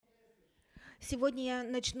Сегодня я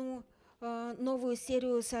начну новую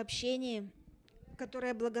серию сообщений,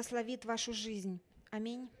 которая благословит вашу жизнь.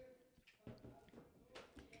 Аминь.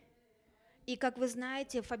 И как вы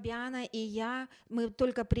знаете, Фабиана и я, мы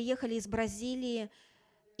только приехали из Бразилии,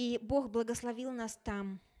 и Бог благословил нас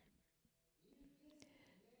там.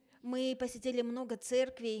 Мы посетили много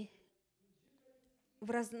церквей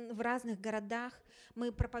в разных городах,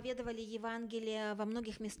 мы проповедовали Евангелие во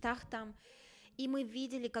многих местах там, и мы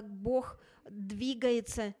видели, как Бог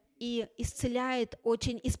двигается и исцеляет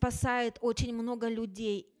очень, и спасает очень много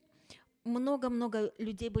людей. Много-много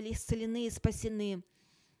людей были исцелены и спасены.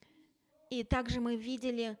 И также мы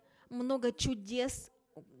видели много чудес,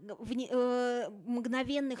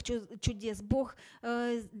 мгновенных чудес. Бог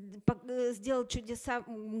сделал чудеса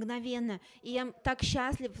мгновенно. И я так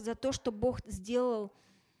счастлив за то, что Бог сделал.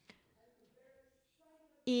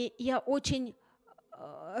 И я очень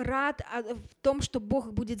рад в том, что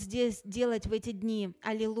Бог будет здесь делать в эти дни.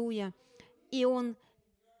 Аллилуйя. И Он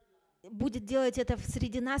будет делать это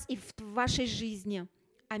среди нас и в вашей жизни.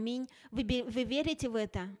 Аминь. Вы верите в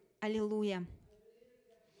это? Аллилуйя.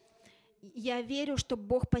 Я верю, что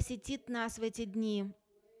Бог посетит нас в эти дни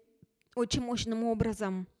очень мощным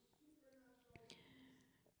образом.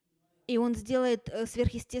 И Он сделает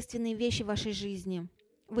сверхъестественные вещи в вашей жизни.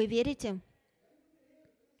 Вы верите?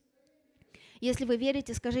 Если вы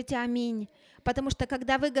верите, скажите аминь. Потому что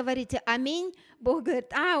когда вы говорите аминь, Бог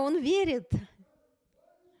говорит, Он верит.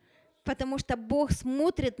 Потому что Бог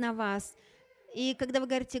смотрит на вас. И когда вы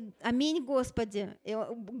говорите аминь, Господи,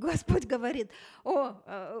 Господь говорит,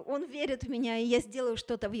 Он верит в меня, и я сделаю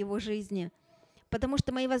что-то в его жизни. Потому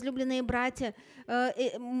что, мои возлюбленные братья,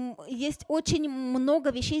 есть очень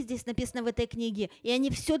много вещей здесь написано в этой книге, и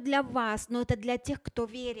они все для вас, но это для тех, кто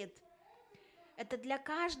верит. Это для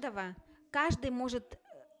каждого. Каждый может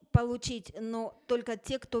получить, но только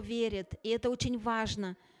те, кто верит. И это очень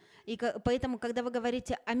важно. И поэтому, когда вы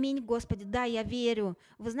говорите «Аминь, Господи», да, я верю.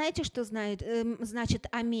 Вы знаете, что значит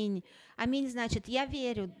 «Аминь»? «Аминь» значит «Я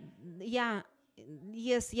верю», я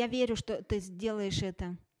верю, что ты сделаешь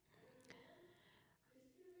это.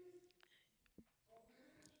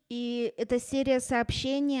 И эта серия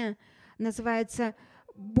сообщений называется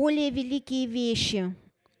 «Более великие вещи».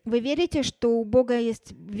 Вы верите, что у Бога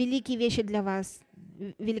есть великие вещи для вас,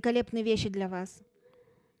 великолепные вещи для вас?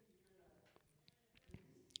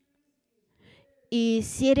 И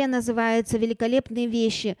серия называется «Великолепные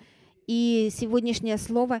вещи». И сегодняшнее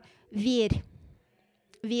слово «Верь»,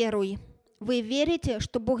 «Веруй». Вы верите,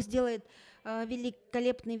 что Бог сделает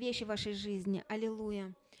великолепные вещи в вашей жизни?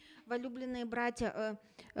 Аллилуйя. Возлюбленные братья,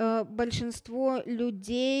 большинство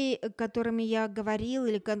людей, которыми я говорил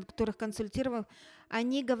или которых консультировал,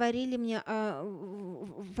 они говорили мне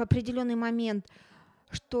в определенный момент,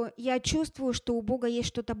 что я чувствую, что у Бога есть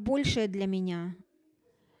что-то большее для меня.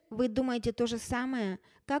 Вы думаете то же самое?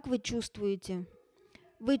 Как вы чувствуете?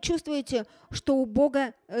 Вы чувствуете, что у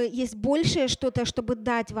Бога есть большее что-то, чтобы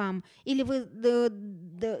дать вам? Или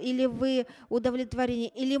вы удовлетворены?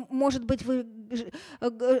 Или, может быть, вы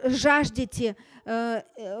жаждете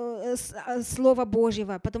Слова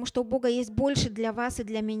Божьего, потому что у Бога есть больше для вас и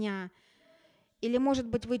для меня? Или, может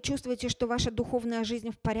быть, вы чувствуете, что ваша духовная жизнь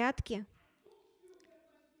в порядке?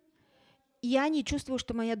 Я не чувствую,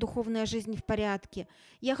 что моя духовная жизнь в порядке.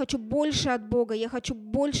 Я хочу больше от Бога, я хочу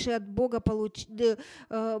больше от Бога получить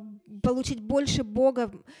больше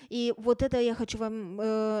Бога. И вот это я хочу вам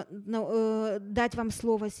дать вам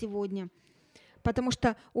слово сегодня. Потому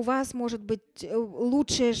что у вас может быть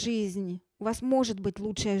лучшая жизнь. У вас может быть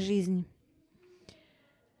лучшая жизнь.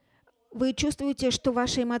 Вы чувствуете, что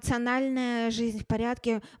ваша эмоциональная жизнь в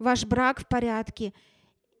порядке, ваш брак в порядке.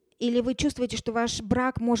 Или вы чувствуете, что ваш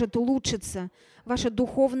брак может улучшиться, ваша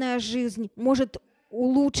духовная жизнь может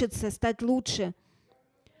улучшиться, стать лучше.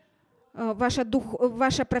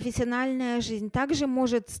 Ваша профессиональная жизнь также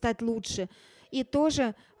может стать лучше. И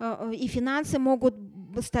тоже и финансы могут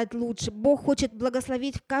стать лучше. Бог хочет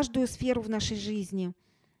благословить каждую сферу в нашей жизни.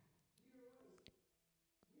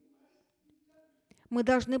 Мы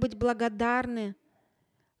должны быть благодарны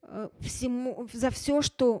всему, за все,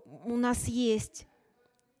 что у нас есть.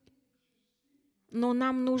 Но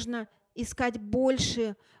нам нужно искать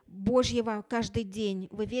больше Божьего каждый день.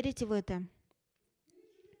 Вы верите в это?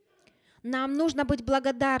 Нам нужно быть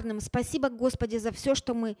благодарным. Спасибо, Господи, за все,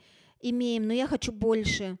 что мы имеем, но я хочу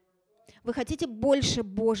больше. Вы хотите больше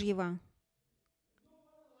Божьего?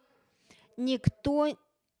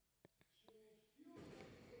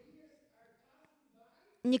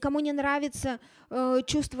 Никому не нравится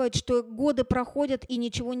чувствовать, что годы проходят и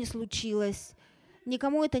ничего не случилось.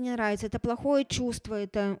 Никому это не нравится. Это плохое чувство,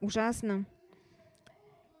 это ужасно.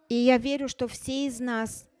 И я верю, что все из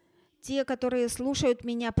нас, те, которые слушают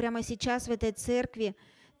меня прямо сейчас в этой церкви,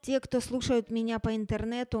 те, кто слушают меня по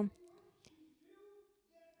интернету,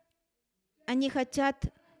 они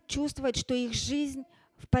хотят чувствовать, что их жизнь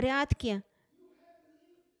в порядке,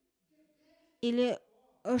 или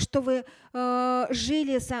что вы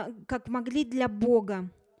жили как могли для Бога,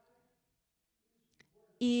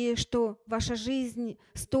 и что ваша жизнь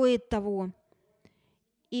стоит того.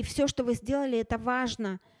 И все, что вы сделали, это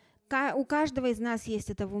важно. У каждого из нас есть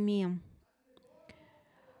это в уме.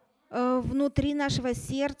 Внутри нашего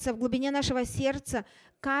сердца, в глубине нашего сердца,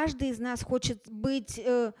 каждый из нас хочет быть,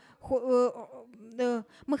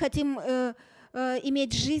 мы хотим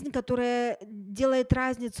иметь жизнь, которая делает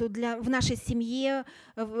разницу в нашей семье,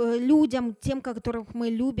 людям, тем, которых мы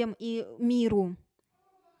любим, и миру.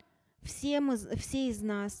 Все из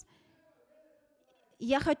нас.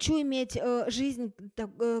 Я хочу иметь жизнь,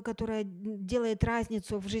 которая делает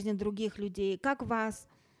разницу в жизни других людей, как вас.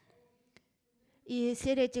 И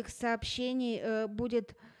серия этих сообщений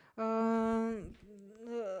будет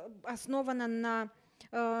основана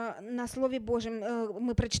на Слове Божьем.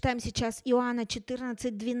 Мы прочитаем сейчас Иоанна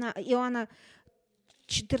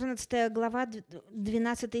 14 глава,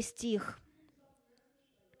 12 стих.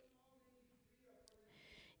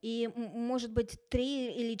 И, может быть,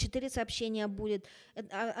 3 или 4 сообщения будет.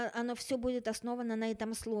 Оно все будет основано на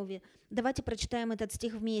этом слове. Давайте прочитаем этот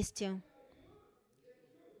стих вместе.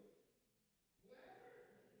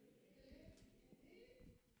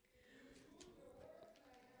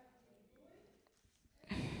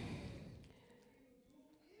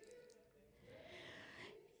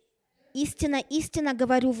 «Истинно, истинно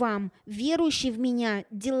говорю вам, верующий в Меня,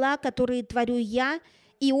 дела, которые творю Я,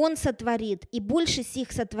 и Он сотворит, и больше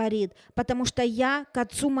сих сотворит, потому что Я к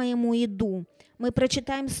Отцу Моему иду». Мы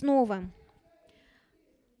прочитаем снова.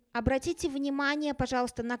 Обратите внимание,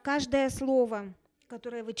 пожалуйста, на каждое слово,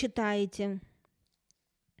 которое вы читаете.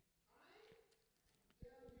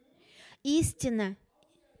 «Истинно,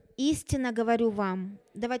 истинно говорю вам».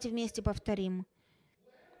 Давайте вместе повторим.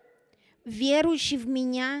 «Верующий в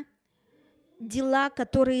Меня, дела,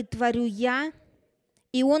 которые творю Я,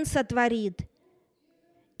 и Он сотворит,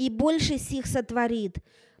 и больше сих сотворит,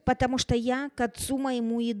 потому что Я к Отцу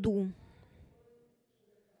Моему иду».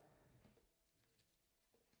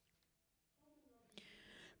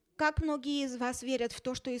 Как многие из вас верят в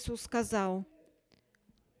то, что Иисус сказал?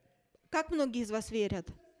 Как многие из вас верят?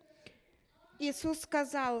 Иисус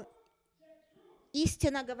сказал: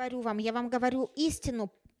 «Истинно говорю вам», я вам говорю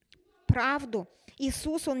истину, правду.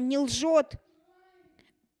 Иисус, Он не лжет.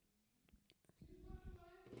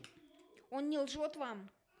 Он не лжет вам.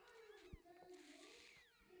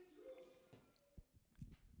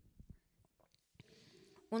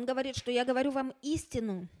 Он говорит, что я говорю вам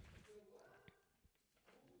истину.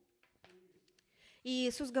 И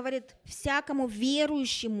Иисус говорит всякому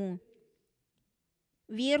верующему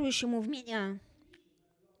в Меня.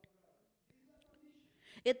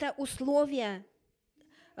 Это условие.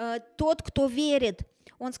 Тот, кто верит,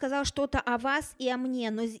 Он сказал что-то о вас и о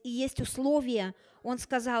мне, но есть условия. Он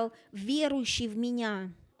сказал: верующий в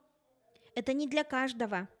Меня. Это не для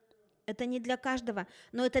каждого. Это не для каждого,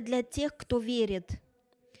 но это для тех, кто верит.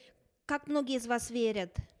 Как многие из вас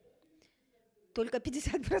верят? Только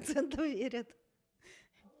 50% верят.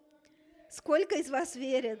 Сколько из вас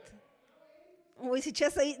верят? Ой,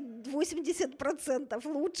 сейчас 80%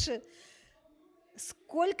 лучше.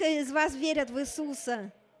 Сколько из вас верят в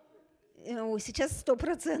Иисуса? Ой, сейчас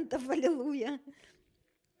 100%, аллилуйя.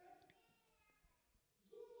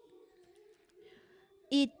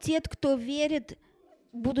 И те, кто верит,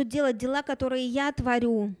 будут делать дела, которые я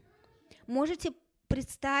творю. Можете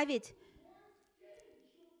представить,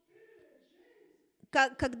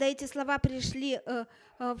 когда эти слова пришли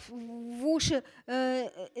в уши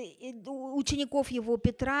учеников Его,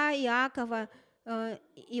 Петра, Иакова,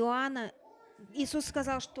 Иоанна, Иисус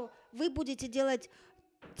сказал, что вы будете делать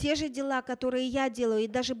те же дела, которые я делаю, и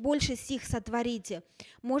даже больше сих сотворите.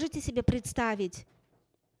 Можете себе представить?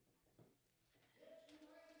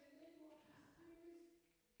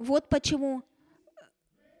 Вот почему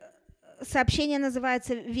сообщение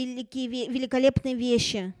называется «Великолепные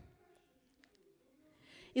вещи».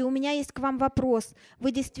 И у меня есть к вам вопрос.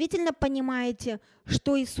 Вы действительно понимаете,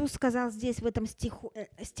 что Иисус сказал здесь, в этом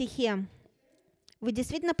стихе? Вы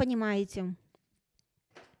действительно понимаете?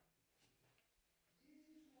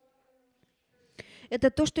 Это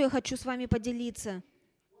то, что я хочу с вами поделиться.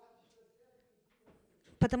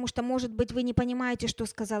 Потому что, может быть, вы не понимаете, что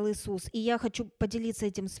сказал Иисус. И я хочу поделиться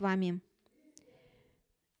этим с вами.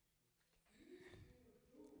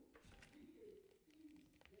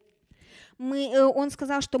 Он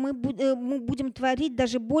сказал, что мы будем творить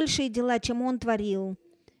даже большие дела, чем Он творил.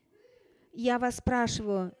 Я вас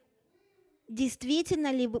спрашиваю,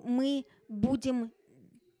 действительно ли мы будем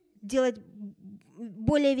делать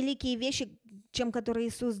более великие вещи, чем которые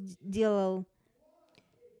Иисус делал?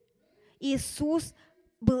 Иисус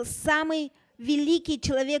был самый великий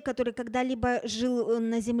человек, который когда-либо жил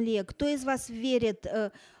на земле. Кто из вас верит?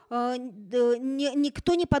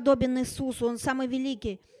 Никто не подобен Иисусу, Он самый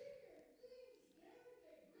великий.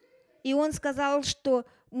 И Он сказал, что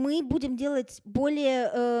мы будем делать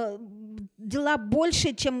дела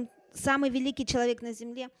больше, чем самый великий человек на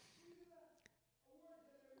земле.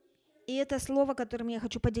 И это слово, которым я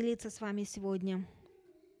хочу поделиться с вами сегодня.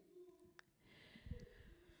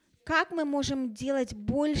 Как мы можем делать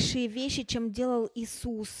большие вещи, чем делал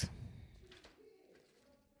Иисус?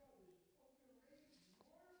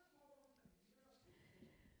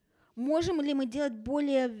 Можем ли мы делать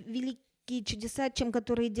более великие чудеса, чем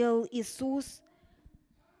которые делал Иисус?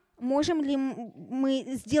 Можем ли мы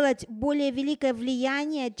сделать более великое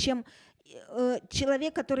влияние, чем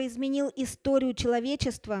человек, который изменил историю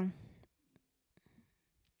человечества?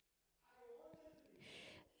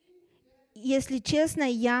 Если честно,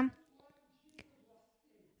 я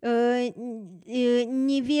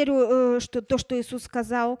не верю, что то, что Иисус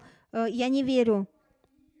сказал, я не верю.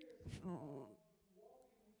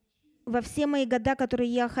 Во все мои года, которые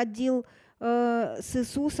я ходил с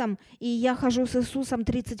Иисусом, и я хожу с Иисусом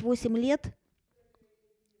 38 лет,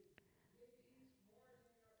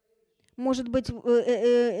 может быть,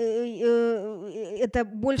 это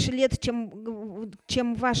больше лет,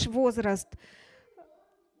 чем ваш возраст.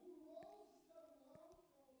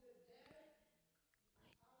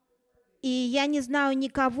 И я не знаю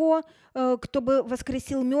никого, кто бы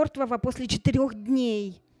воскресил мертвого после 4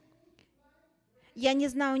 дней. Я не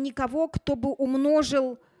знаю никого, кто бы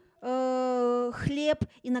умножил хлеб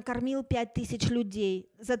и накормил 5000 людей.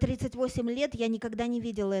 За 38 лет я никогда не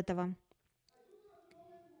видел этого.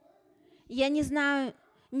 Я не знаю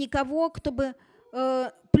никого, кто бы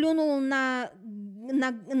плюнул на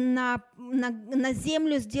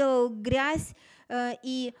землю, сделал грязь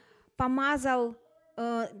и помазал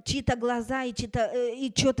чьи-то глаза, и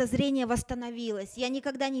чье-то зрение восстановилось. Я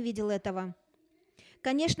никогда не видел этого.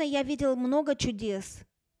 Конечно, я видел много чудес.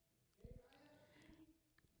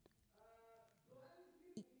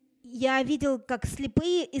 Я видел, как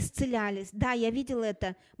слепые исцелялись. Да, я видел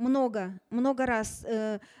это много раз.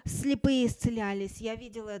 Слепые исцелялись. Я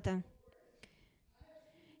видел это.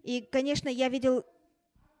 И, конечно, я видел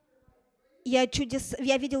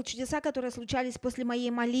чудеса, которые случались после моей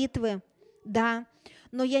молитвы. Да,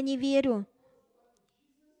 но я не верю,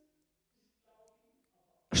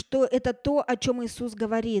 что это то, о чем Иисус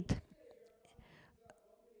говорит.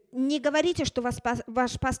 Не говорите, что ваш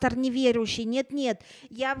пастор неверующий. Нет.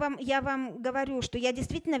 Я вам говорю, что я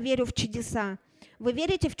действительно верю в чудеса. Вы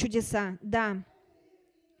верите в чудеса? Да.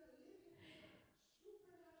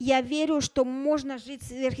 Я верю, что можно жить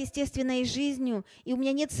сверхъестественной жизнью, и у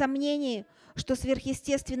меня нет сомнений, что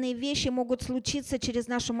сверхъестественные вещи могут случиться через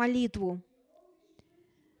нашу молитву.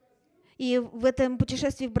 И в этом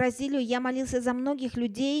путешествии в Бразилию я молился за многих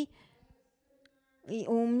людей. И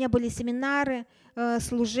у меня были семинары,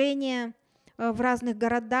 служения в разных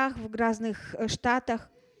городах, в разных штатах.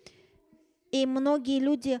 И многие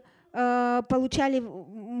люди получали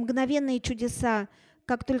мгновенные чудеса.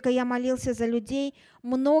 Как только я молился за людей,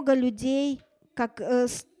 много людей, как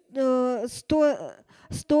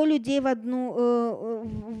 100 людей в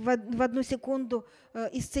одну секунду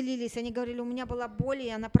исцелились. Они говорили, у меня была боль, и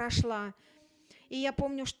она прошла. И я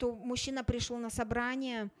помню, что мужчина пришел на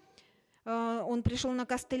собрание, он пришел на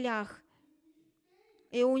костылях,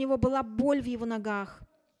 и у него была боль в его ногах.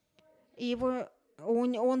 И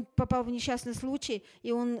он попал в несчастный случай,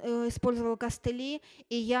 и он использовал костыли,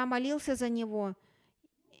 и я молился за него.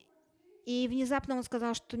 И внезапно он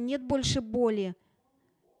сказал, что нет больше боли.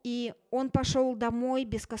 И он пошел домой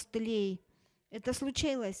без костылей. Это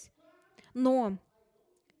случилось. Но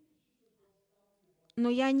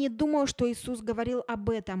я не думаю, что Иисус говорил об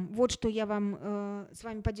этом. Вот что я с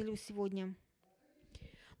вами поделюсь сегодня.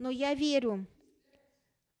 Но я верю,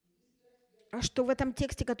 что в этом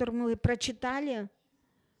тексте, который мы прочитали,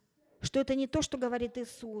 что это не то, что говорит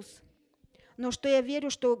Иисус, но что я верю,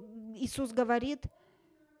 что Иисус говорит,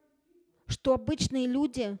 что обычные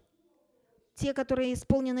люди, те, которые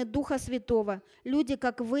исполнены Духа Святого, люди,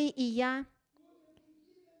 как вы и я,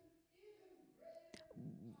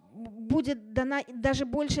 будет дана даже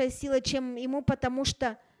большая сила, чем ему, потому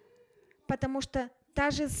что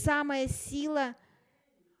та же самая сила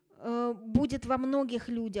будет во многих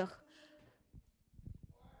людях.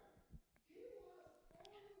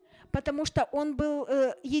 потому что Он был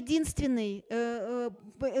единственный,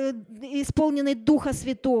 исполненный Духа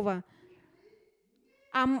Святого.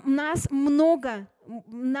 А нас много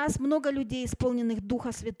людей, исполненных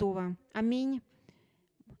Духа Святого. Аминь.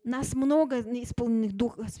 Нас много исполненных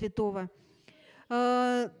Духа Святого.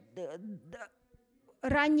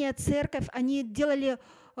 Ранняя церковь, они делали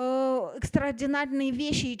экстраординарные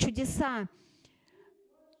вещи и чудеса.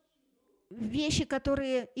 Вещи,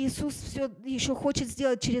 которые Иисус все еще хочет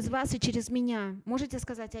сделать через вас и через меня. Можете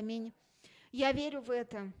сказать аминь? Я верю в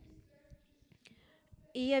это.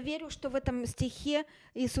 И я верю, что в этом стихе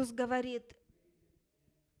Иисус говорит,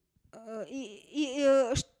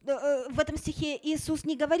 в этом стихе Иисус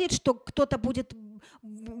не говорит, что кто-то будет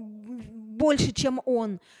больше, чем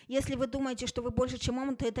Он. Если вы думаете, что вы больше, чем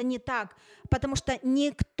Он, то это не так, потому что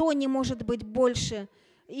никто не может быть больше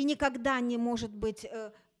и никогда не может быть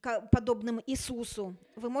подобным Иисусу.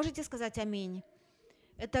 Вы можете сказать аминь?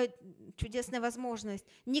 Это чудесная возможность.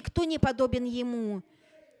 Никто не подобен Ему.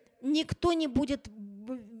 Никто не будет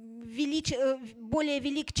более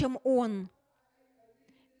велик, чем Он.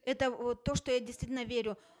 Это вот то, что я действительно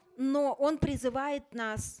верю. Но Он призывает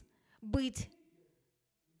нас быть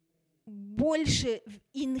больше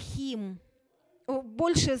in Him,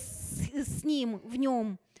 больше с Ним, в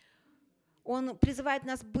Нем. Он призывает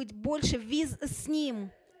нас быть больше с Ним.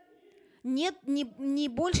 Нет, не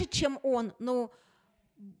больше, чем Он, но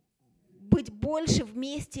быть больше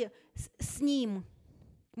вместе с Ним.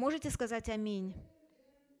 Можете сказать аминь?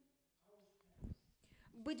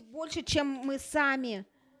 Быть больше, чем мы сами,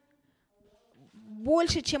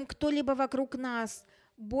 больше, чем кто-либо вокруг нас,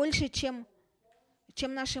 больше, чем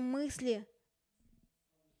наши мысли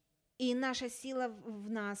и наша сила в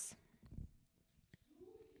нас.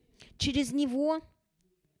 Через Него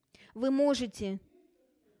вы можете,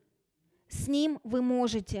 с Ним вы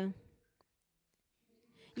можете.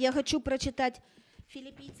 Я хочу прочитать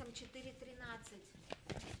Филиппийцам 4:13,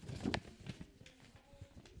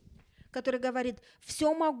 который говорит: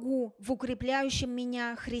 «Все могу в укрепляющем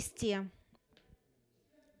меня Христе».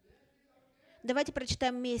 Давайте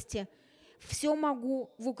прочитаем вместе. «Все могу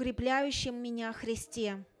в укрепляющем меня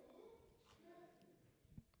Христе».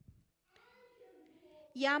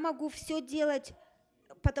 Я могу все делать,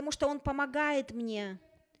 потому что Он помогает мне.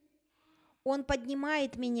 Он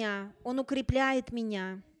поднимает меня, Он укрепляет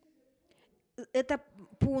меня. Это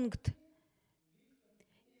пункт.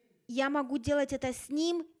 Я могу делать это с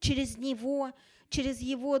Ним, через Него, через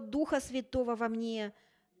Его Духа Святого во мне,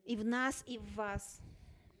 и в нас, и в вас.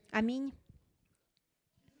 Аминь.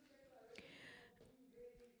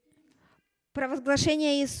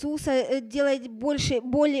 Провозглашение Иисуса делает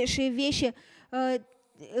большие вещи.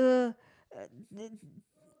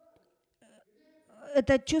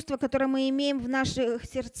 Это чувство, которое мы имеем в наших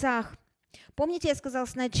сердцах. Помните, я сказала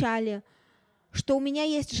сначала, что у меня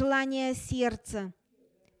есть желание сердца.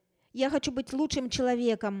 Я хочу быть лучшим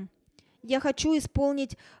человеком. Я хочу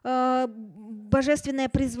исполнить божественное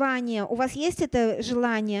призвание. У вас есть это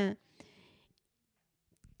желание?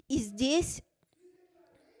 И здесь,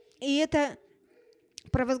 и это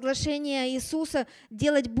провозглашение Иисуса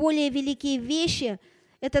делать более великие вещи,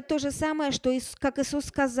 это то же самое, что как Иисус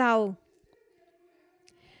сказал.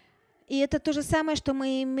 И это то же самое, что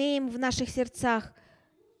мы имеем в наших сердцах.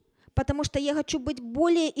 Потому что я хочу быть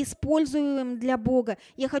более используемым для Бога.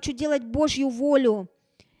 Я хочу делать Божью волю.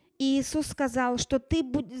 И Иисус сказал, что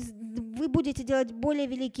вы будете делать более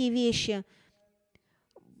великие вещи,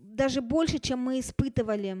 даже больше, чем мы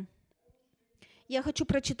испытывали. Я хочу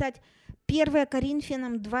прочитать 1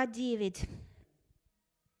 Коринфянам 2:9.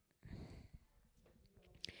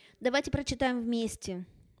 Давайте прочитаем вместе.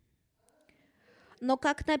 Но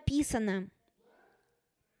как написано: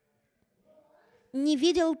 «Не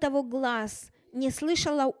видел того глаз, не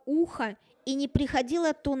слышало ухо, и не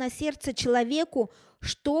приходило то на сердце человеку,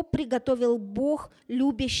 что приготовил Бог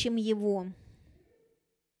любящим Его».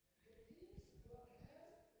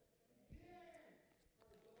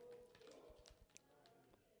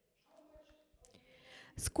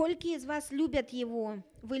 Сколько из вас любят Его?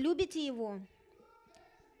 Вы любите Его?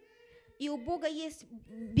 И у Бога есть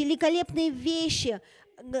великолепные вещи,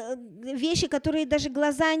 которые даже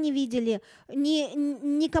глаза не видели,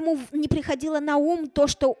 никому не приходило на ум то,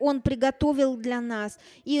 что Он приготовил для нас,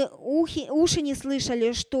 и уши не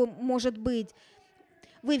слышали, что может быть.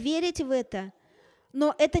 Вы верите в это?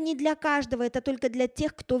 Но это не для каждого, это только для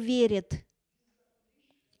тех, кто верит.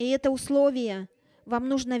 И это условие. Вам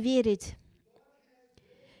нужно верить.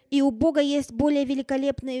 И у Бога есть более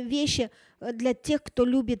великолепные вещи для тех, кто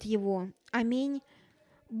любит Его. Аминь.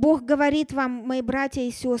 Бог говорит вам, мои братья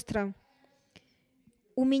и сестры,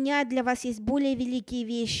 У меня для вас есть более великие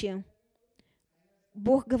вещи.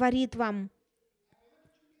 Бог говорит вам,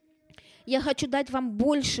 я хочу дать вам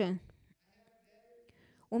больше.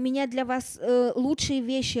 У меня для вас лучшие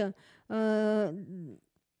вещи. Вы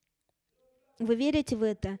верите в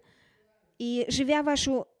это? И живя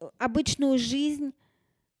вашу обычную жизнь,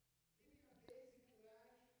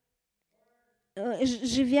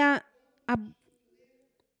 живя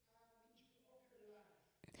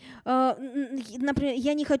например,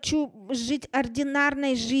 я не хочу жить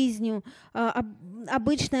ординарной жизнью,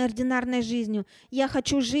 обычной ординарной жизнью. Я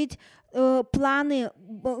хочу жить планы,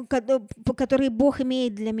 которые Бог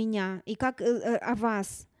имеет для меня, и как о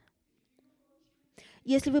вас.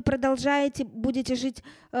 Если вы будете жить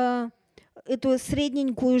эту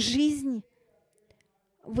средненькую жизнь,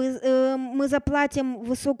 мы заплатим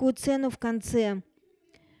высокую цену в конце.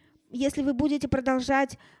 Если вы будете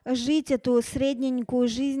продолжать жить эту средненькую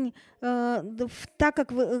жизнь, так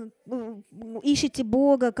как вы ищете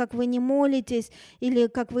Бога, как вы не молитесь, или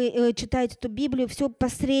как вы читаете эту Библию, все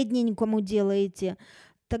по-средненькому делаете,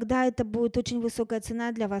 тогда это будет очень высокая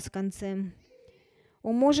цена для вас в конце.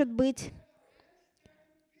 Может быть,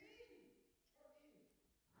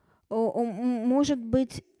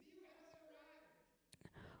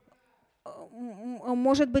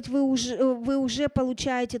 вы уже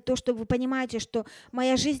получаете то, что вы понимаете, что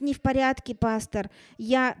моя жизнь не в порядке, пастор,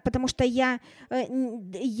 потому что я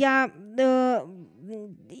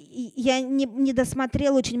не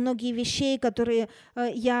досмотрел очень многие вещей,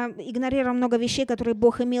 я игнорировал много вещей, которые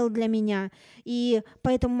Бог имел для меня, и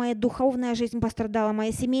поэтому моя духовная жизнь пострадала,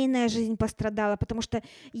 моя семейная жизнь пострадала, потому что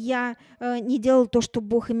я не делал то, что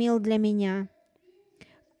Бог имел для меня.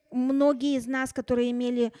 Многие из нас, которые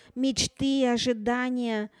имели мечты и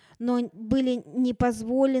ожидания, но были не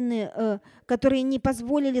позволены, которые не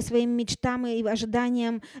позволили своим мечтам и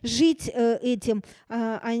ожиданиям жить этим,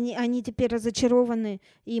 они теперь разочарованы.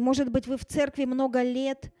 И, может быть, вы в церкви много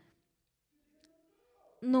лет,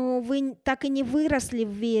 но вы так и не выросли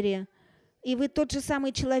в вере. И вы тот же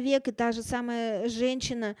самый человек, и та же самая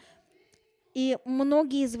женщина. И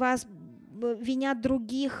многие из вас винят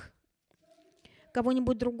других,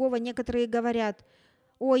 кого-нибудь другого. Некоторые говорят: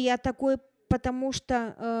 ой, я такой, потому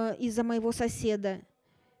что из-за моего соседа.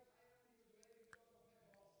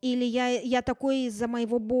 Или я такой из-за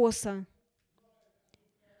моего босса.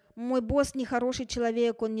 Мой босс нехороший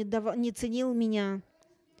человек, он не ценил меня.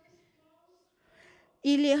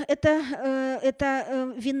 Или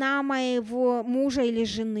это вина моего мужа или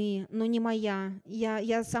жены, но не моя.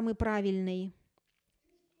 Я самый правильный.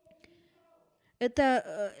 Это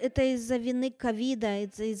из-за вины ковида,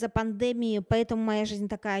 из-за пандемии, поэтому моя жизнь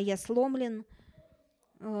такая, я сломлен,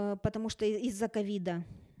 потому что из-за ковида.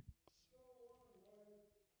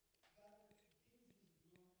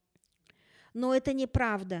 Но это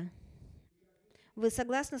неправда. Вы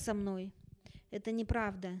согласны со мной? Это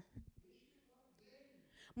неправда.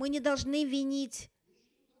 Мы не должны винить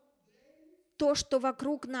то, что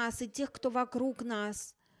вокруг нас, и тех, кто вокруг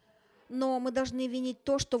нас. Но мы должны винить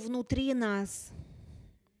то, что внутри нас.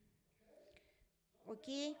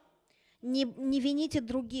 Окей? Не вините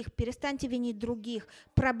других, перестаньте винить других.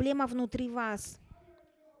 Проблема внутри вас.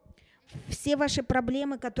 Все ваши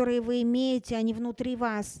проблемы, которые вы имеете, они внутри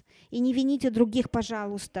вас. И не вините других,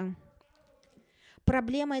 пожалуйста.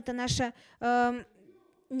 Проблема – это наше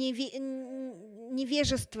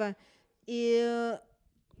невежество, и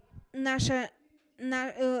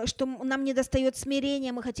что нам недостает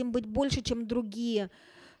смирения, мы хотим быть больше, чем другие.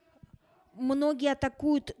 Многие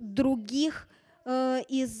атакуют других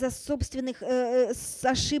из-за собственных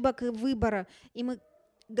ошибок и выбора. И мы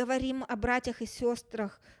говорим о братьях и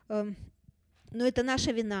сестрах, но это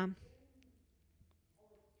наша вина.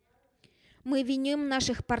 Мы виним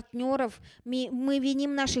наших партнеров, мы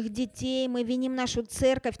виним наших детей, мы виним нашу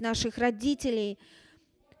церковь, наших родителей.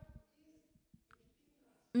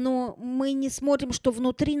 Но мы не смотрим, что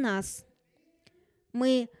внутри нас.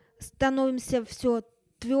 Мы становимся все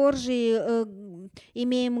тверже,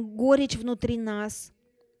 имеем горечь внутри нас.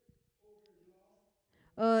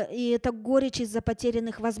 И это горечь из-за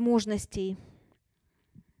потерянных возможностей.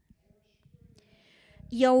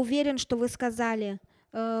 Я уверен, что вы сказали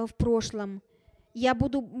в прошлом: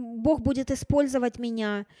 Бог будет использовать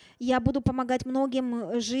меня, я буду помогать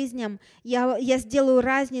многим жизням, я сделаю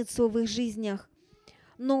разницу в их жизнях.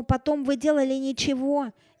 Но потом вы делали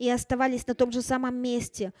ничего и оставались на том же самом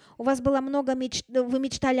месте. У вас было много вы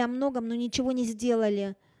мечтали о многом, но ничего не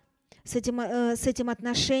сделали с этим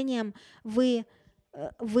отношением. Вы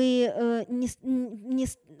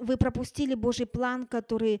пропустили Божий план,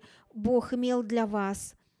 который Бог имел для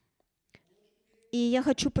вас. И я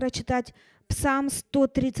хочу прочитать Псалм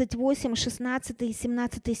 138, 16 и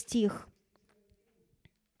 17 стих.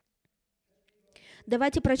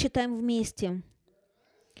 Давайте прочитаем вместе.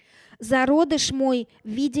 «Зародыш мой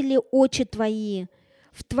видели очи Твои,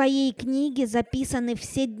 в Твоей книге записаны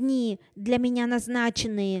все дни, для меня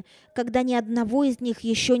назначенные, когда ни одного из них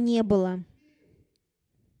еще не было.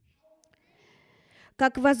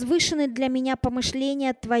 Как возвышены для меня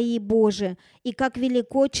помышления Твои, Боже, и как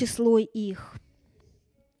велико число их».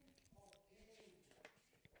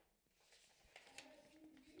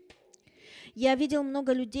 Я видел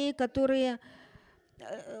много людей, которые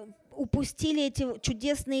упустили эти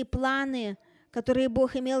чудесные планы, которые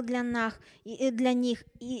Бог имел для них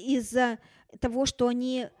из-за того, что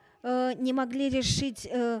они не могли решить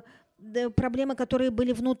проблемы, которые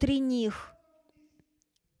были внутри них.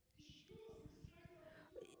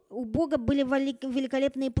 У Бога были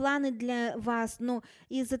великолепные планы для вас, но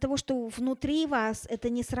из-за того, что внутри вас это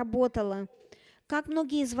не сработало. Как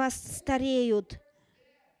многие из вас стареют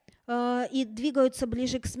и двигаются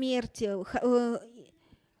ближе к смерти.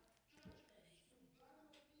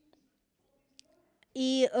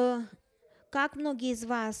 И как многие из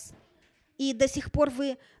вас, и до сих пор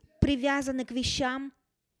вы привязаны к вещам,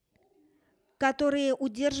 которые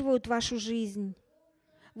удерживают вашу жизнь.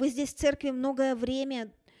 Вы здесь в церкви многое время,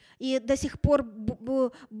 и до сих пор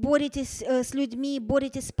боретесь с людьми,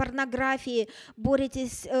 боретесь с порнографией,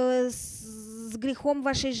 боретесь с грехом в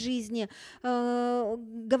вашей жизни,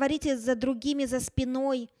 говорите за другими за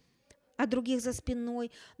спиной, о других за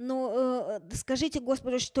спиной. Но скажите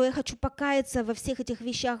Господу, что я хочу покаяться во всех этих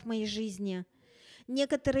вещах в моей жизни.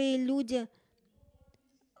 Некоторые люди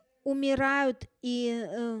умирают,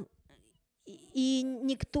 и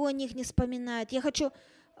никто о них не вспоминает.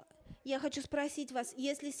 Я хочу спросить вас,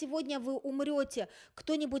 если сегодня вы умрете,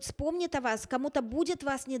 кто-нибудь вспомнит о вас, кому-то будет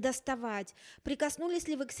вас недоставать? Прикоснулись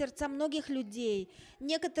ли вы к сердцам многих людей?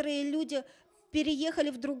 Некоторые люди переехали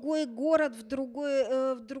в другой город, в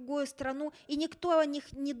другую страну, и никто о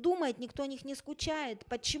них не думает, никто о них не скучает.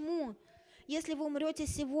 Почему? Если вы умрете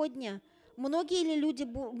сегодня,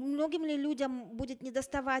 многим ли людям будет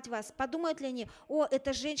недоставать вас? Подумают ли они: о,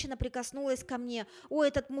 эта женщина прикоснулась ко мне, о,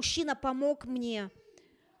 этот мужчина помог мне?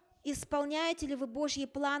 Исполняете ли вы Божьи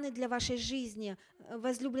планы для вашей жизни,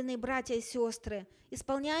 возлюбленные братья и сестры?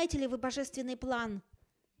 Исполняете ли вы божественный план?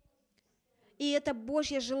 И это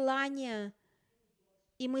Божье желание,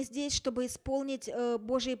 и мы здесь, чтобы исполнить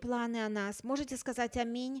Божьи планы о нас. Можете сказать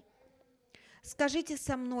аминь? Скажите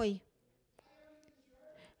со мной: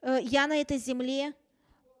 я на этой земле,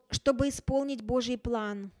 чтобы исполнить Божий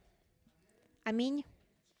план. Аминь.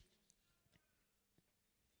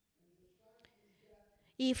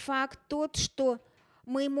 И факт тот, что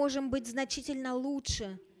мы можем быть значительно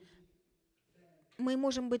лучше. Мы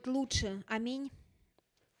можем быть лучше. Аминь.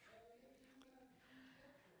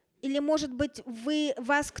 Или, может быть,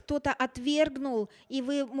 вас кто-то отвергнул, и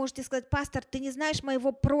вы можете сказать: пастор, ты не знаешь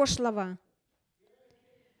моего прошлого.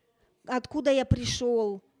 Откуда я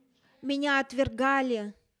пришел? Меня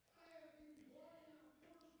отвергали.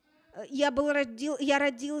 Я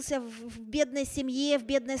родился в бедной семье, в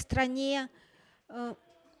бедной стране.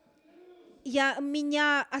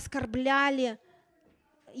 Меня оскорбляли.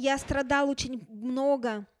 Я страдал очень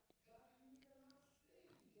много.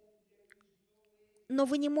 Но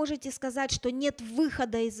вы не можете сказать, что нет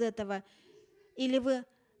выхода из этого. Или вы...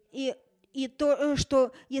 И то,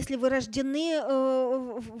 что если вы рождены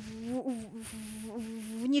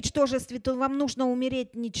в ничтожестве, то вам нужно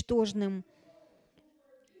умереть ничтожным.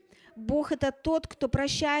 Бог — это тот, кто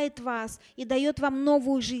прощает вас и дает вам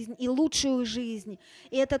новую жизнь и лучшую жизнь.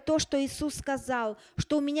 И это то, что Иисус сказал,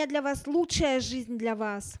 что у меня для вас лучшая жизнь для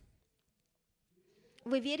вас.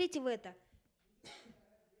 Вы верите в это?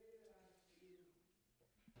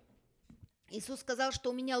 Иисус сказал,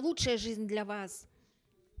 что у меня лучшая жизнь для вас.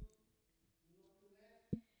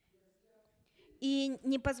 И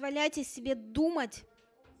не позволяйте себе думать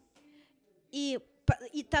и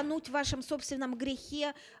тонуть в вашем собственном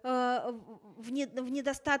грехе, в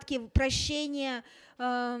недостатке прощения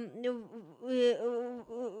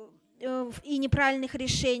и неправильных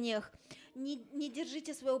решениях. Не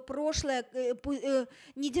держите свое прошлое,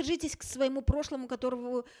 не держитесь к своему прошлому,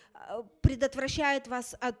 которого предотвращает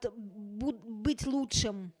вас от быть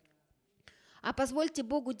лучшим. А позвольте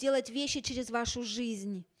Богу делать вещи через вашу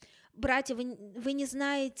жизнь. Братья, вы не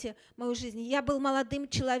знаете мою жизнь. Я был молодым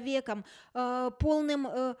человеком, моя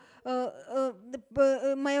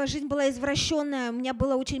жизнь была извращенная, у меня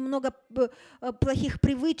было очень много плохих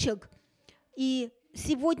привычек. И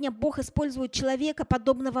сегодня Бог использует человека,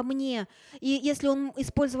 подобного мне. И если Он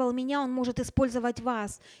использовал меня, Он может использовать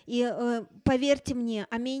вас. И поверьте мне,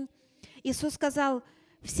 аминь. Иисус сказал,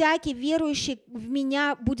 всякий верующий в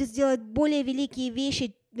Меня будет делать более великие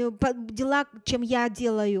вещи, дела, чем Я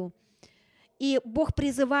делаю. И Бог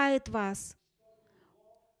призывает вас.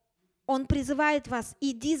 Он призывает вас,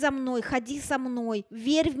 иди за мной, ходи со мной,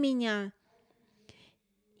 верь в Меня.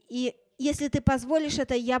 И если ты позволишь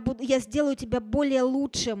это, я сделаю тебя более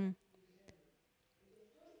лучшим.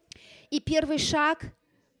 И первый шаг,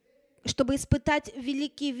 чтобы испытать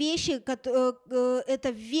великие вещи, это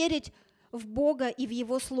верить в Бога и в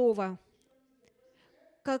Его Слово.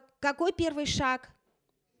 Какой первый шаг?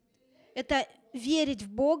 Это верить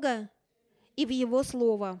в Бога и в Его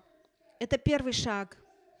Слово. Это первый шаг.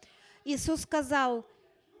 Иисус сказал,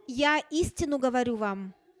 я истину говорю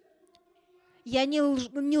вам, я не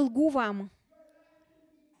лгу вам.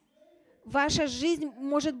 Ваша жизнь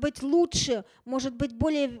может быть лучше, может быть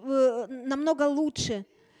намного лучше.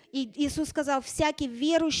 И Иисус сказал, всякий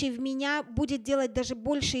верующий в Меня будет делать даже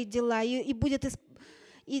большие дела. И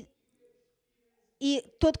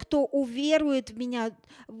тот, кто уверует в Меня,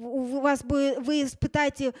 вы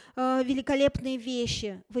испытаете великолепные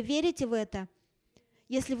вещи. Вы верите в это?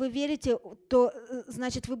 Если вы верите, то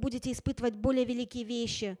значит вы будете испытывать более великие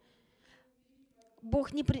вещи.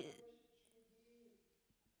 Бог не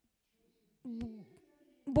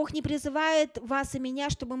призывает вас и меня,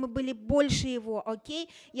 чтобы мы были больше Его, окей?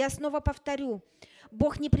 Я снова повторю.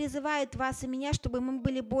 Бог не призывает вас и меня, чтобы мы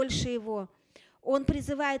были больше Его. Он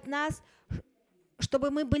призывает нас,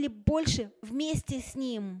 чтобы мы были больше вместе с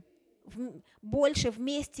Ним. Больше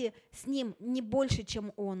вместе с Ним, не больше,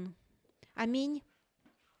 чем Он. Аминь.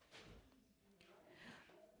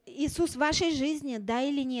 Иисус в вашей жизни, да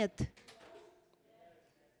или нет?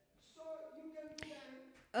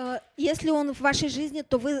 Если Он в вашей жизни,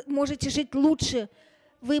 то вы можете жить лучше.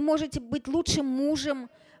 Вы можете быть лучшим мужем,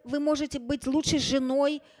 вы можете быть лучшей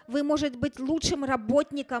женой, вы можете быть лучшим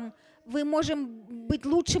работником, вы можете быть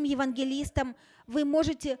лучшим евангелистом, вы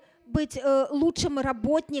можете быть лучшим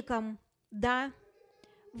работником, да.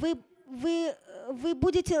 Вы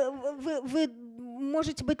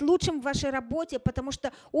можете быть лучшим в вашей работе, потому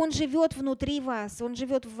что Он живет внутри вас, Он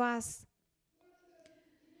живет в вас.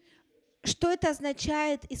 Что это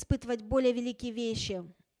означает испытывать более великие вещи?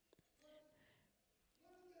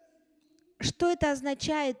 Что это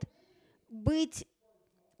означает быть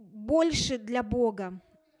больше для Бога?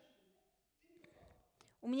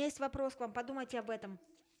 У меня есть вопрос к вам, подумайте об этом.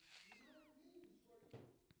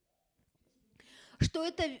 Что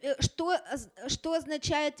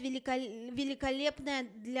означает великолепное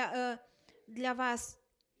для вас?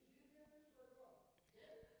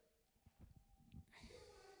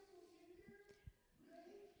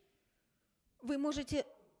 Вы можете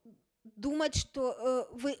думать, что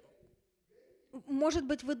может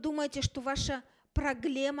быть, вы думаете, что ваша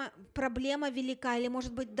проблема велика, или,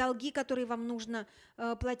 может быть, долги, которые вам нужно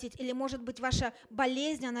платить, или, может быть, ваша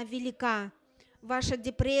болезнь, она велика, ваша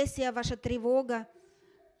депрессия, ваша тревога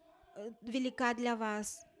велика для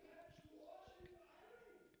вас.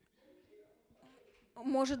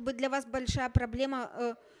 Может быть, для вас большая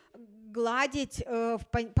проблема гладить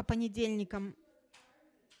по понедельникам.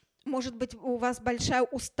 Может быть, у вас большая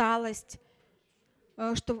усталость,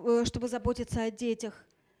 чтобы заботиться о детях.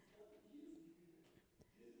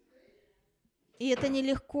 И это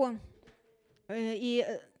нелегко.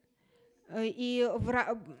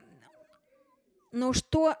 Но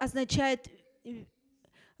что означает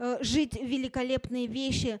жить великолепные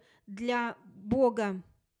вещи для Бога?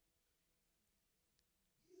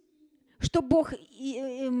 Что Бог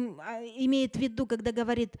имеет в виду, когда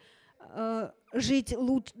говорит жить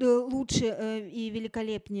лучше и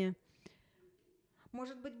великолепнее?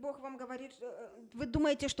 Может быть, Бог вам говорит, вы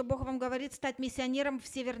думаете, что Бог вам говорит стать миссионером в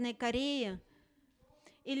Северной Корее?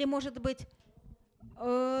 Или, может быть,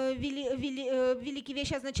 великие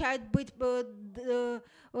вещи означают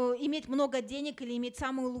иметь много денег или иметь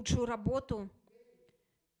самую лучшую работу?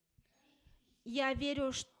 Я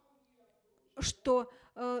верю, что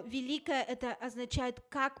великое это означает,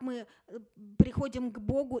 как мы приходим к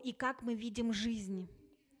Богу и как мы видим жизнь.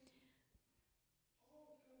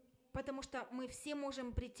 Потому что мы все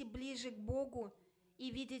можем прийти ближе к Богу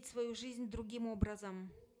и видеть свою жизнь другим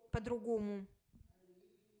образом, по-другому.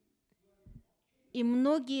 И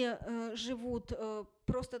многие живут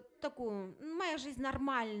просто такую, моя жизнь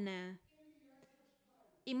нормальная,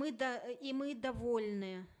 и мы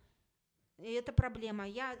довольны. И это проблема.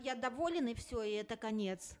 Я доволен, и все, и это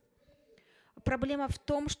конец. Проблема в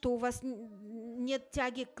том, что у вас нет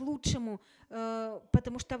тяги к лучшему,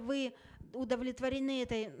 потому что вы удовлетворены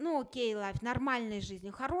этой, окей, лайф, нормальной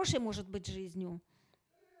жизнью, хорошей, может быть, жизнью.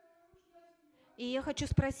 И я хочу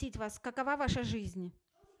спросить вас, какова ваша жизнь?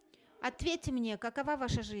 Ответьте мне, какова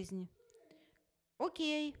ваша жизнь?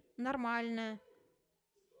 Окей, нормальная,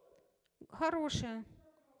 хорошая.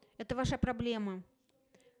 Это ваша проблема.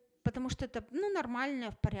 Потому что это,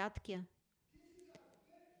 нормально, в порядке.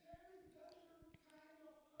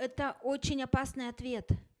 Это очень опасный ответ.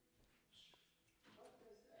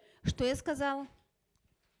 Что я сказал?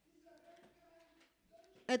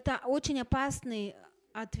 Это очень опасный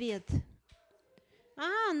ответ.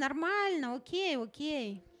 Нормально,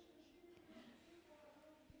 окей.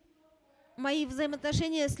 Мои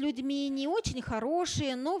взаимоотношения с людьми не очень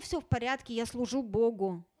хорошие, но все в порядке, я служу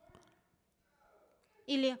Богу.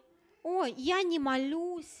 Или, я не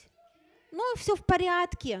молюсь, но все в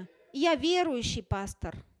порядке, я верующий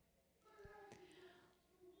пастор.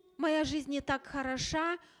 Моя жизнь не так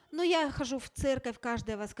хороша, но я хожу в церковь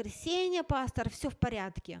каждое воскресенье, пастор, все в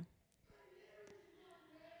порядке.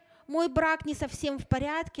 Мой брак не совсем в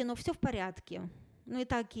порядке, но все в порядке.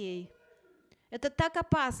 Это окей. Это так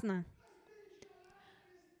опасно.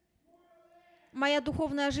 Моя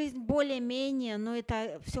духовная жизнь более-менее, но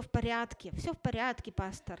это все в порядке. Все в порядке,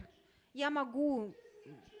 пастор. Я могу.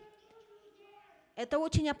 Это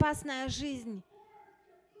очень опасная жизнь,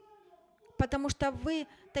 потому что вы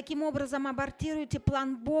таким образом абортируете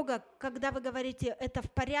план Бога, когда вы говорите, это в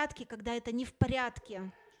порядке, когда это не в порядке.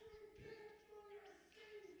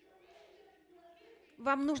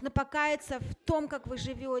 Вам нужно покаяться в том, как вы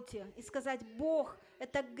живете, и сказать: Бог,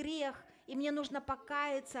 это грех, и мне нужно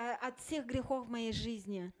покаяться от всех грехов в моей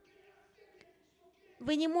жизни.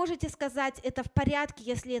 Вы не можете сказать, это в порядке,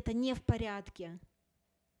 если это не в порядке.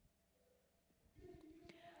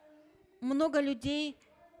 Много людей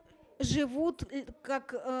живут,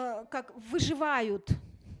 как выживают.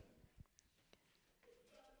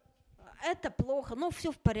 Это плохо, но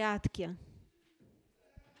все в порядке.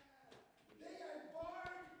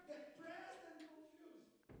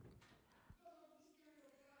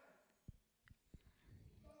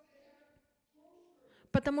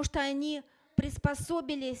 Потому что они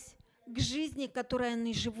приспособились к жизни, которой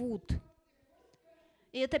они живут.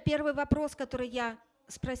 И это первый вопрос, который я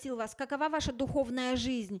спросил вас. Какова ваша духовная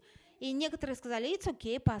жизнь? И некоторые сказали: it's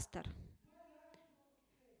okay, пастор.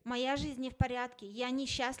 Моя жизнь не в порядке. Я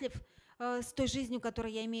несчастлив с той жизнью,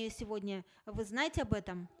 которую я имею сегодня. Вы знаете об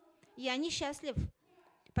этом? Я несчастлив.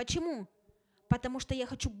 Почему? Потому что я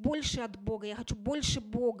хочу больше от Бога. Я хочу больше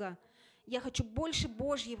Бога. Я хочу больше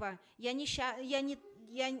Божьего. Я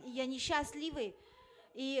несчастливый.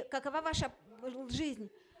 И какова ваша жизнь?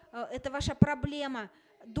 Это ваша проблема.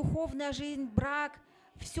 Духовная жизнь, брак,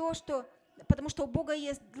 все, что... Потому что у Бога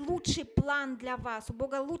есть лучший план для вас, у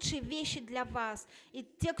Бога лучшие вещи для вас. И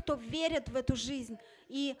те, кто верят в эту жизнь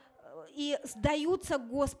и сдаются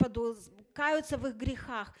Господу, каются в их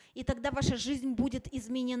грехах, и тогда ваша жизнь будет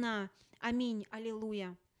изменена. Аминь.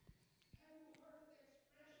 Аллилуйя.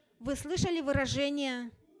 Вы слышали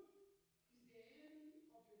выражение,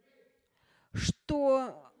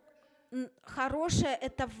 что хорошее –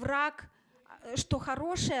 это враг, что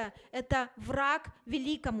хорошее – это враг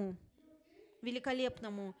великому,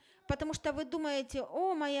 великолепному. Потому что вы думаете: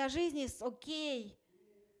 моя жизнь окей.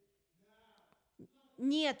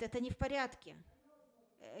 Нет, это не в порядке.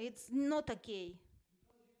 It's not okay.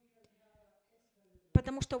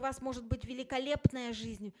 Потому что у вас может быть великолепная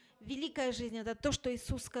жизнь. Великая жизнь – это то, что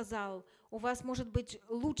Иисус сказал. У вас может быть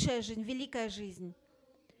лучшая жизнь, великая жизнь.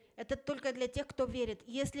 Это только для тех, кто верит.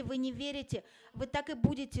 Если вы не верите, вы так и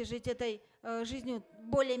будете жить этой жизнью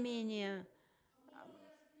более-менее.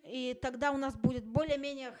 И тогда у нас будет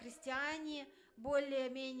более-менее христиане,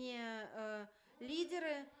 более-менее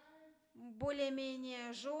лидеры,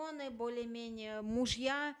 более-менее жены, более-менее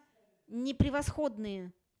мужья,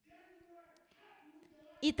 непревосходные.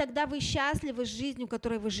 И тогда вы счастливы с жизнью,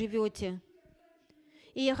 которой вы живете.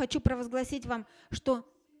 И я хочу провозгласить вам, что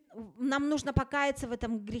нам нужно покаяться в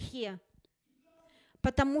этом грехе,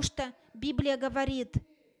 потому что Библия говорит,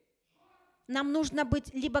 нам нужно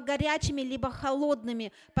быть либо горячими, либо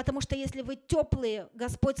холодными, потому что если вы теплые,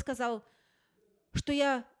 Господь сказал, что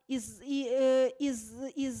я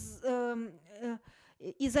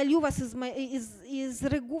изолью вас,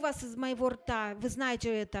 изрыгу вас из моего рта. Вы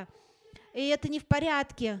знаете это. И это не в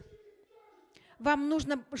порядке. Вам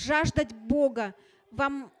нужно жаждать Бога.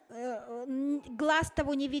 Вам глаз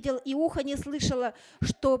того не видел и ухо не слышало,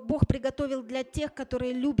 что Бог приготовил для тех,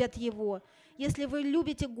 которые любят Его. Если вы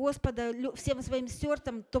любите Господа всем своим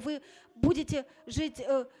сердцем, то вы будете жить,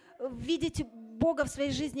 видеть Бога в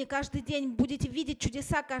своей жизни каждый день, будете видеть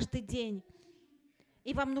чудеса каждый день.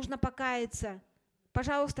 И вам нужно покаяться.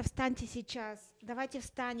 Пожалуйста, встаньте сейчас. Давайте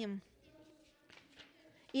встанем.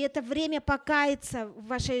 И это время покаяться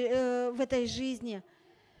в этой жизни.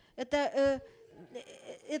 Это,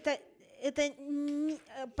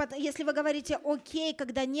 если вы говорите окей,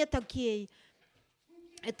 когда нет окей,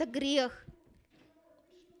 это грех.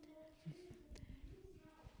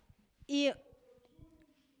 И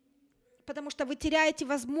потому что вы теряете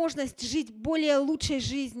возможность жить более лучшей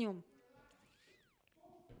жизнью.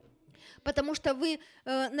 Потому что вы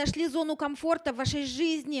нашли зону комфорта в вашей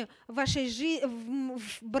жизни, в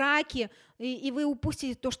браке, и вы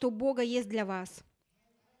упустите то, что у Бога есть для вас.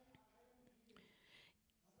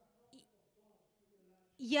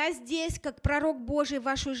 Я здесь, как пророк Божий в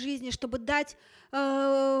вашей жизни, чтобы дать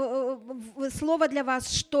слово для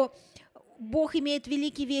вас, что Бог имеет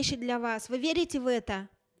великие вещи для вас. Вы верите в это?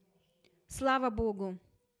 Слава Богу.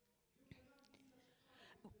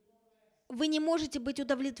 Вы не можете быть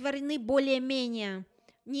удовлетворены более-менее.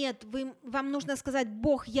 Нет, вам нужно сказать: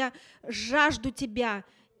 Бог, я жажду Тебя,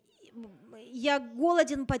 я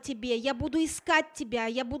голоден по Тебе, я буду искать Тебя,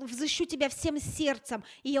 я взыщу Тебя всем сердцем,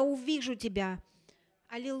 и я увижу Тебя.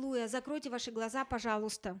 Аллилуйя. Закройте ваши глаза,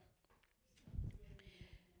 пожалуйста.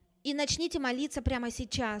 И начните молиться прямо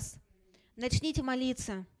сейчас. Начните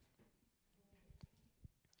молиться.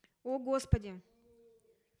 О, Господи!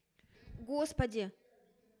 Господи!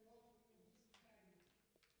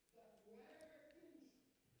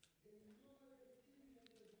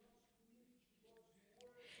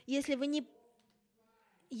 Если мы не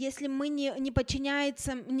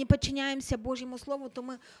подчиняемся Божьему Слову, то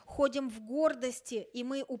мы ходим в гордости, и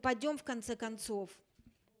мы упадем в конце концов.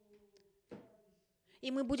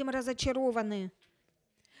 И мы будем разочарованы.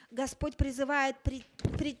 Господь призывает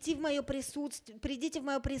прийти в мое присутствие, придите в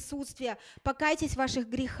мое присутствие, покайтесь в ваших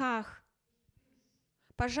грехах.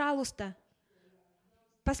 Пожалуйста,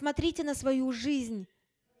 посмотрите на свою жизнь.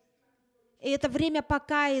 И это время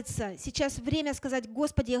покаяться. Сейчас время сказать: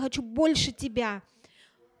 Господи, я хочу больше Тебя.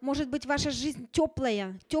 Может быть, ваша жизнь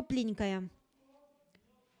теплая, тепленькая.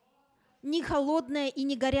 Не холодная и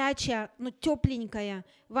не горячая, но тепленькая.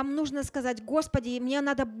 Вам нужно сказать: Господи, мне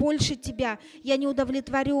надо больше Тебя. Я не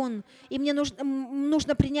удовлетворен. И мне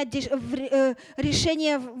нужно принять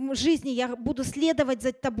решение в жизни. Я буду следовать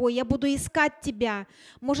за Тобой. Я буду искать Тебя.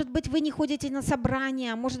 Может быть, вы не ходите на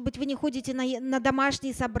собрания. Может быть, вы не ходите на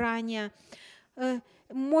домашние собрания.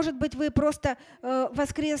 Может быть, вы просто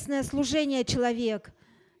воскресное служение человек.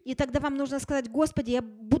 И тогда вам нужно сказать: Господи, я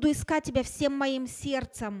буду искать Тебя всем моим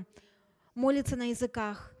сердцем. Молиться на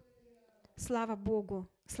языках. Слава Богу.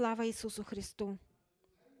 Слава Иисусу Христу.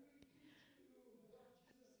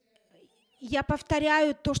 Я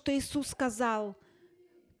повторяю то, что Иисус сказал.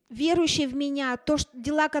 Верующий в Меня,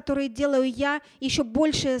 дела, которые делаю я, еще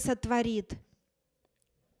большее сотворит.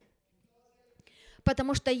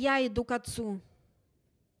 Потому что я иду к Отцу.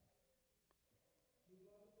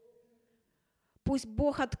 Пусть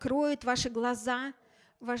Бог откроет ваши глаза,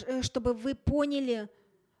 чтобы вы поняли,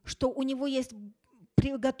 что у Него есть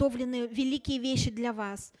приготовлены великие вещи для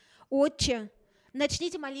вас. Отче,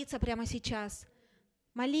 начните молиться прямо сейчас.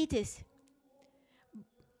 Молитесь.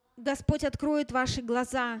 Господь откроет ваши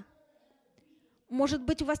глаза. Может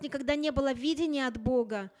быть, у вас никогда не было видения от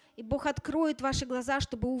Бога, и Бог откроет ваши глаза,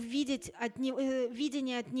 чтобы увидеть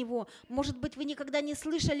видение от Него. Может быть, вы никогда не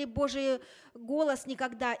слышали Божий голос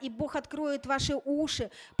никогда, и Бог откроет ваши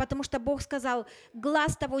уши, потому что Бог сказал: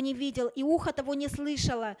 глаз того не видел, и ухо того не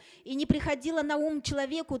слышало, и не приходило на ум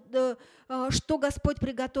человеку, что Господь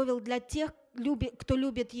приготовил для тех, кто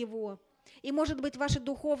любит Его. И, может быть, ваши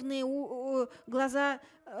духовные глаза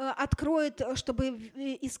откроет, чтобы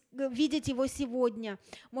видеть Его сегодня.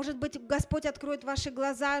 Может быть, Господь откроет ваши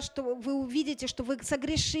глаза, что вы увидите, что вы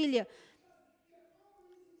согрешили,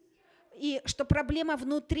 и что проблема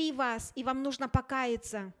внутри вас, и вам нужно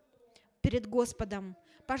покаяться перед Господом.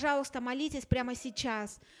 Пожалуйста, молитесь прямо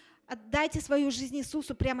сейчас. Отдайте свою жизнь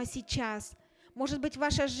Иисусу прямо сейчас. Может быть,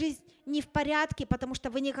 ваша жизнь не в порядке, потому что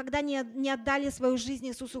вы никогда не отдали свою жизнь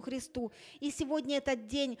Иисусу Христу. И сегодня этот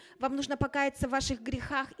день, вам нужно покаяться в ваших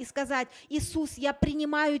грехах и сказать: Иисус, я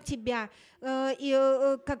принимаю Тебя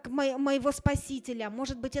как моего Спасителя.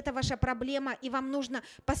 Может быть, это ваша проблема, и вам нужно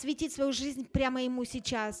посвятить свою жизнь прямо Ему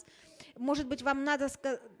сейчас. Может быть, вам надо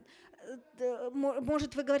сказать...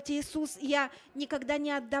 Может, вы говорите: Иисус, я никогда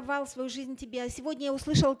не отдавал свою жизнь Тебе, а сегодня я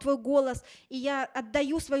услышал Твой голос, и я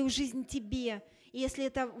отдаю свою жизнь Тебе. И если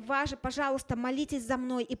это важно, пожалуйста, молитесь за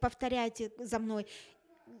мной и повторяйте за мной.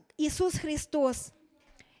 Иисус Христос,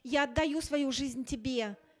 я отдаю свою жизнь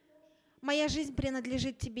Тебе. Моя жизнь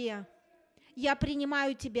принадлежит Тебе. Я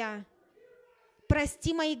принимаю Тебя.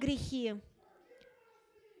 Прости мои грехи.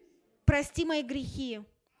 Прости мои грехи.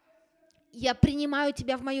 Я принимаю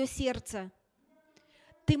Тебя в мое сердце.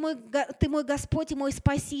 Ты мой Господь и мой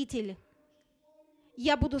Спаситель.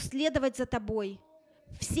 Я буду следовать за Тобой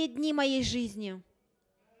все дни моей жизни.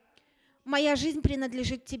 Моя жизнь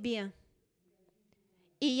принадлежит Тебе.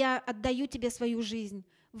 И я отдаю Тебе свою жизнь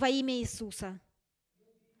во имя Иисуса.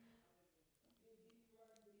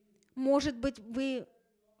 Может быть, вы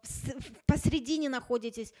посредине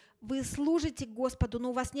находитесь, вы служите Господу, но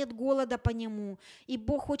у вас нет голода по Нему, и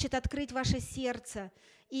Бог хочет открыть ваше сердце.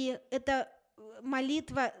 И это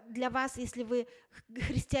молитва для вас, если вы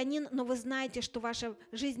христианин, но вы знаете, что ваша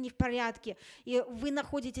жизнь не в порядке, и вы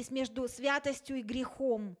находитесь между святостью и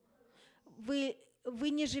грехом. Вы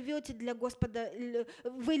не живете для Господа,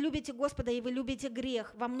 вы любите Господа, и вы любите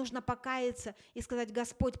грех. Вам нужно покаяться и сказать: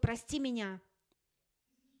 Господь, прости меня.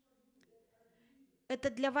 Это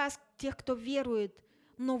для вас, тех, кто верует,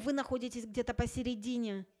 но вы находитесь где-то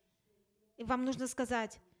посередине. И вам нужно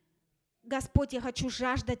сказать: Господь, я хочу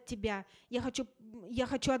жаждать Тебя, я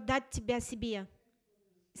хочу отдать Тебя себе,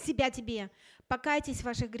 себя Тебе. Покайтесь в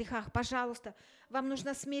ваших грехах, пожалуйста. Вам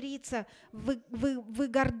нужно смириться, вы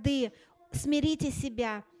горды, смирите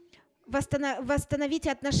себя,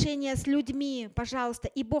 восстановите отношения с людьми, пожалуйста,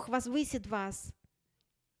 и Бог возвысит вас.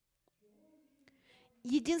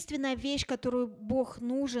 Единственная вещь, которую Бог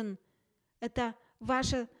нужен, это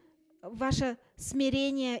ваше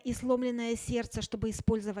смирение и сломленное сердце, чтобы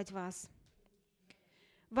использовать вас.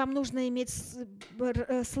 Вам нужно иметь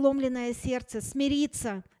сломленное сердце,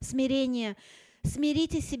 смириться, смирение.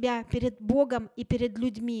 Смирите себя перед Богом и перед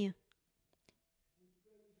людьми.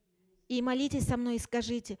 И молитесь со мной и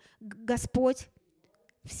скажите: Господь,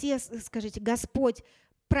 все скажите: Господь,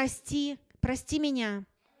 прости меня.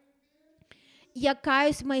 Я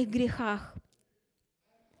каюсь в моих грехах.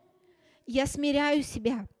 Я смиряю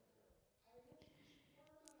себя.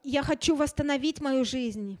 Я хочу восстановить мою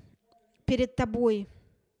жизнь перед Тобой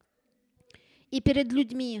и перед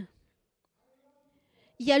людьми.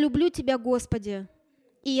 Я люблю Тебя, Господи,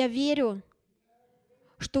 и я верю,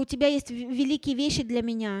 что у Тебя есть великие вещи для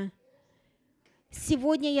меня.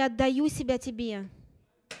 Сегодня я отдаю себя Тебе,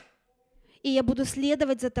 и я буду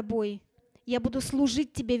следовать за Тобой. Я буду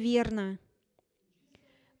служить Тебе верно.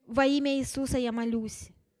 Во имя Иисуса я молюсь.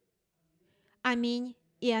 Аминь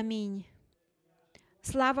и аминь.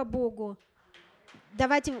 Слава Богу.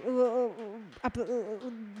 Давайте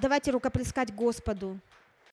рукоплескать Господу.